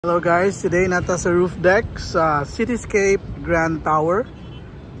Hello guys, today nata sa roof deck sa Cityscape Grand Tower.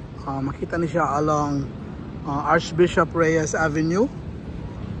 Makita ni siya along Archbishop Reyes Avenue.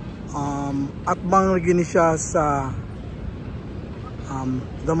 At bang ni siya sa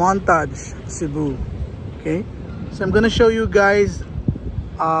The Montage, Cebu. Okay, so I'm gonna show you guys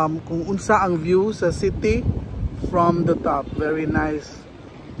kung unsa ang view sa city from the top. Very nice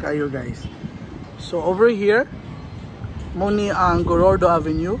kayo guys. So over here muni ang Gorordo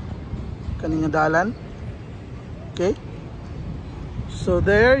Avenue kaninga dalan. Okay, so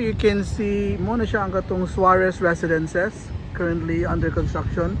there you can see muna siya ang katong Suarez Residences currently under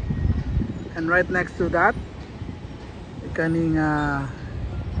construction, and right next to that kaning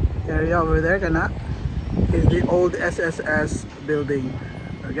area over there kana is the old SSS building.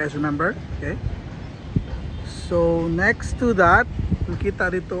 You guys remember? Okay, so next to that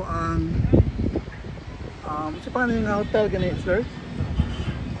makita dito ang sa paano yung hotel ganit sir?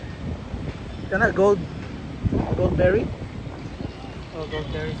 Kana Goldberry? Oh,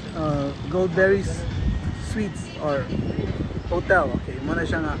 Goldberry. Goldberry Suites or hotel. Okay, muna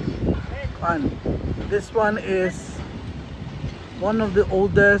siya nga. This one is one of the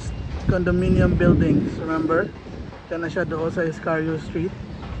oldest condominium buildings. Remember? Kana siya doon sa Escario Street.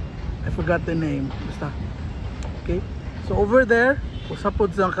 I forgot the name. Basta. Okay. So over there,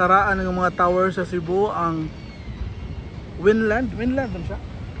 usapod sa karaan ng mga towers sa Cebu ang Winland man siya.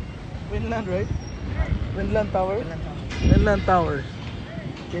 Winland, right? Winland Tower. Winland Towers.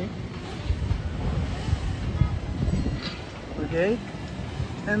 Okay. Okay.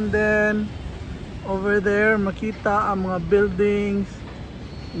 And then over there makita ang mga buildings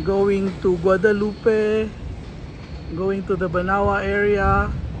going to Guadalupe, going to the Banawa area.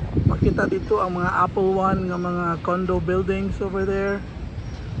 Makita dito ang mga Apple One nga mga condo buildings over there.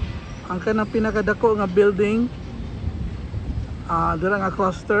 Ang kanang pinakadako nga building dira nga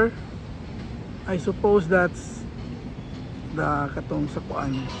cluster, I suppose that's the katong sa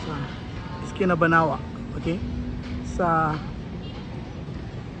kuan sa Esquina Banawa. Okay, sa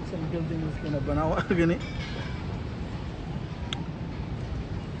building Esquina Banawa gani.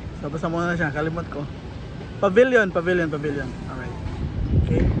 So basta mo na siya, kalimot ko. Pavilion. Alright.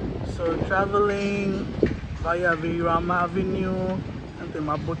 Okay, so traveling via Virama Avenue until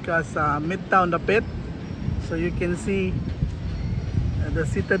mabot ka sa Midtown Dapit. So you can see the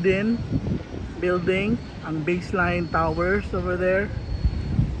Citadine building, ang baseline towers over there.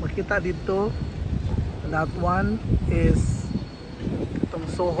 Makita dito, that one is itong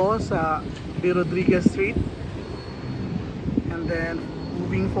Soho sa B. Rodriguez Street. And then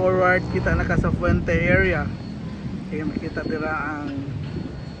moving forward, kita na ka sa Fuente area. Okay, makita dira ang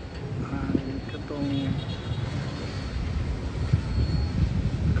katong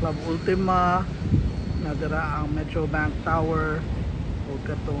Club Ultima, na dira ang Metro Bank Tower o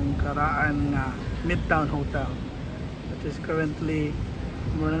katong karaan nga Midtown Hotel, which is currently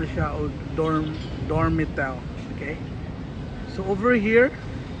muna na siya o dormital. Okay, so over here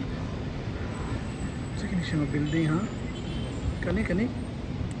sa kini siya nga building ha, kani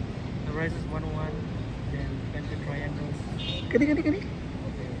Horizons 101, then 20 triangles. Kani.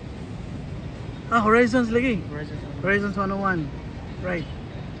 Horizons lagi. Horizons 101. Horizons 101. Right.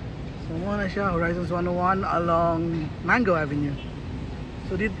 So muna siya Horizons 101 along Mango Avenue.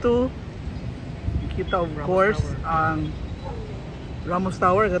 So dito kita of course ang Ramos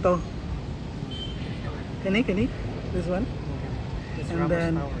Tower kato. Kani this one. It's And Ramos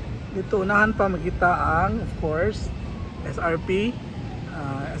then Tower. dito unahan pa makita ang of course SRP,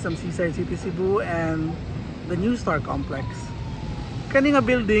 SMC Side City Cebu, and the New Star Complex. Kani nga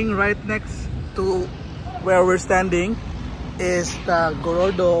building right next to where we're standing is the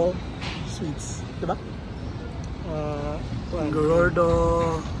Gorordo Suites, diba?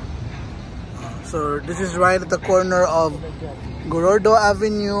 Gorordo. So this is right at the corner of Gorordo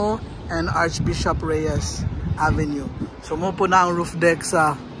Avenue and Archbishop Reyes Avenue. So mo po na ang roof deck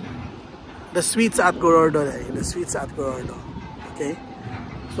sa the suites at Gorordo. The suites at Gorordo. Okay.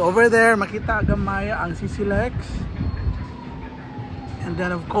 So over there makita gamay ang CCLEX, and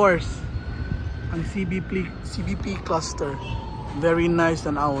then of course ang CBP cluster. Very nice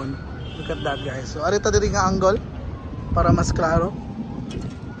and awon. Look at that guys. So arita diri nga angle para mas klaro.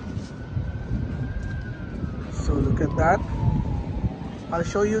 So look at that. I'll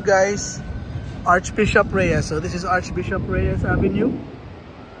show you guys Archbishop Reyes. So this is Archbishop Reyes Avenue.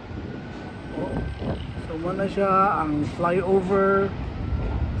 So muna siya ang flyover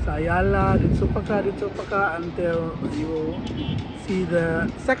sa Ayala, dito pa ka until you see the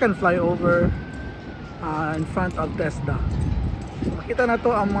second flyover in front of TESDA. So makita na to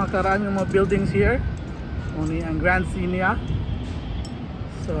ang mga karaan ng mga buildings here. Muni ang Grand Sinia.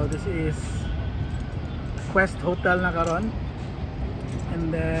 So this is Quest Hotel na karon.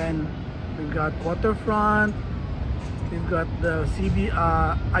 And then we've got waterfront. We've got the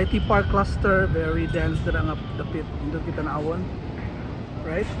IT park cluster, very dense dira nga dapit undot kita naawon.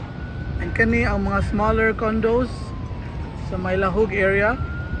 Right? And kani ang mga smaller condos sa may Lahog area.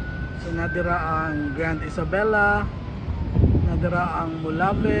 So nadira ang Grand Isabela, nadira ang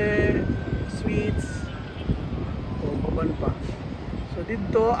Mulave Suites, o baban pa. So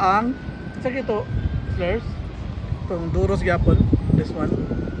dito ang ito, Slurs, itong Duros Gapon, this one.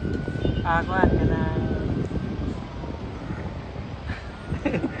 Kuan kanang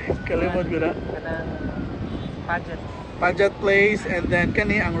kalimod ko na. Kanang Paget Place, and then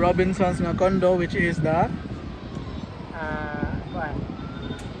kani ang Robinsons nga condo, which is the kuan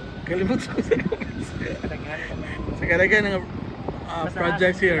kalimod ko sa kadagan ng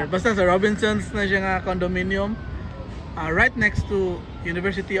projects here. Basta sa Robinsons na siya nga condominium, right next to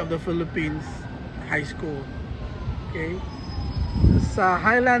University of the Philippines High School. Okay. Sa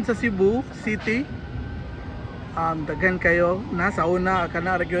Highlands sa Cebu City, daghan kayo na sa una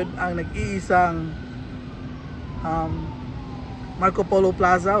kana gyud ang nag-iisang Marco Polo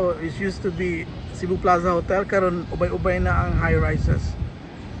Plaza, or it used to be Cebu Plaza Hotel, karon ubay-ubay na ang high rises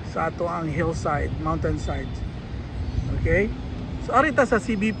sa ato ang hillside, mountainside. Okay? So arita sa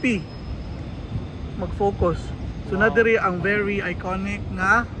CBP mag-focus. So nadiri ang very iconic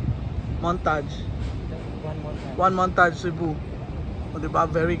nga montage. One Montage Cebu. O diba?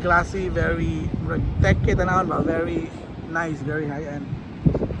 Very classy, very tech tanawon ba? Very nice, very high end.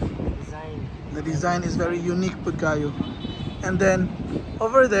 The design is very unique pud kayo. And then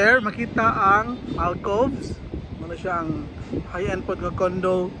over there makita ang alcoves. Muna siya ang high-end pod nga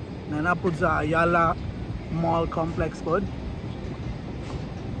condo na napod sa Ayala Mall Complex pod.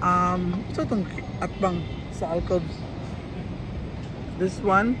 So itong atbang sa alcoves. This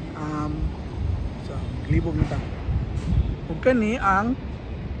one, so libog na ta. Ug kani ang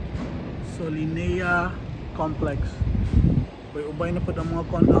Solinea Complex. Ubay na pod ang mga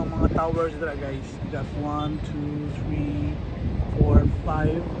condo, ang mga towers dira guys. Got 1, 2, 3, 4,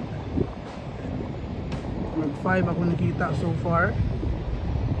 5. 5 ako nakita so far.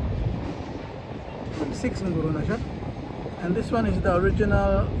 6 siguro na siya. And this one is the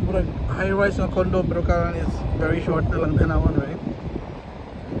original high-rise na condo, pero karon is very short na lang tanawon, right?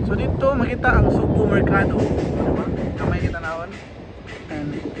 So dito makita ang Cebu Mercado, diba? Kamay kita tanawon.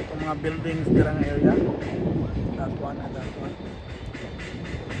 And itong mga buildings dira nga area. That one and that one.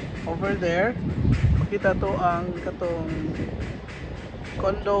 Over there, makita to ang katong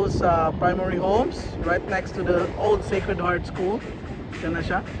condo sa Primary Homes, right next to the old Sacred Heart School. Yan na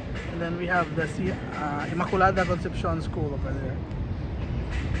siya. And then we have the Immaculada Concepcion School over there.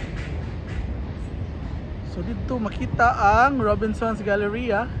 So dito makita ang Robinsons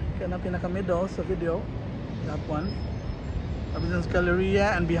Galleria, kana pinaka-middle sa video. That one. Robinsons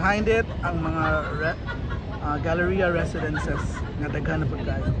Galleria, and behind it ang mga Galleria residences nga daghan na pud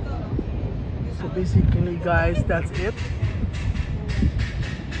kayo. So basically guys, that's it.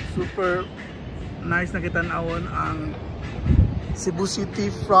 Super nice na kitan-awon ang Cebu City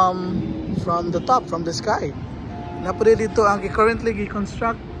from the top, from the sky. Napod dito ang currently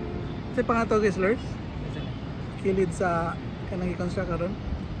gi-construct. Sa pangato guys, Lurs? Kilid sa kanang gi-construct karon.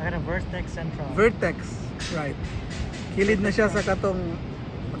 Ang Vertex Central. Vertex, right. Kilid na siya sa katong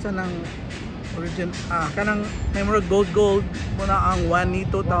unsa nang origin kanang memorable gold muna ang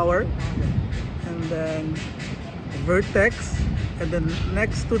Juanito Tower, and then Vertex, and then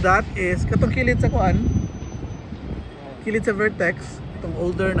next to that is katong kilid sa kuan, kilid sa Vertex, itong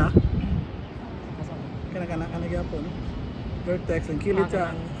older na kana gyapon Vertex, and kilid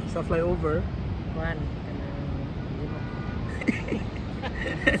sa flyover kuan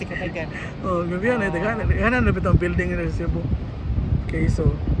oh gabi na daghan na bitong building sa Cebu. Okay, so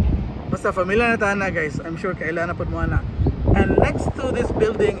basta familiar na tayo na guys. I'm sure kailangan na po mo na. And next to this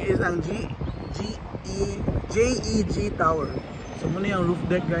building is ang JEG Tower. So muna yung roof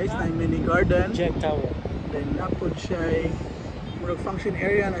deck guys, na mini garden. Jet Tower. Then napod siya function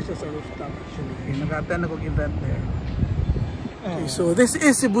area na siya sa rooftop actually. Okay, nag-attend akong event there. Okay, so this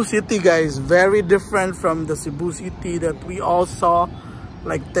is Cebu City guys. Very different from the Cebu City that we all saw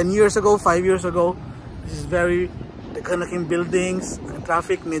like 10 years ago, 5 years ago. This is very daghan buildings, ang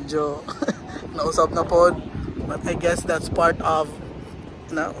traffic medyo nausap na pod, but I guess that's part of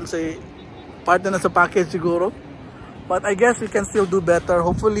part na sa package siguro. But I guess we can still do better.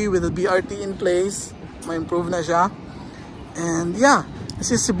 Hopefully with the BRT in place, may improve na siya. And yeah, this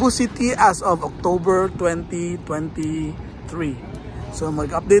is Cebu City as of October 2023. So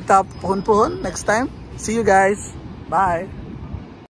mag-update up pohon next time. See you guys. Bye.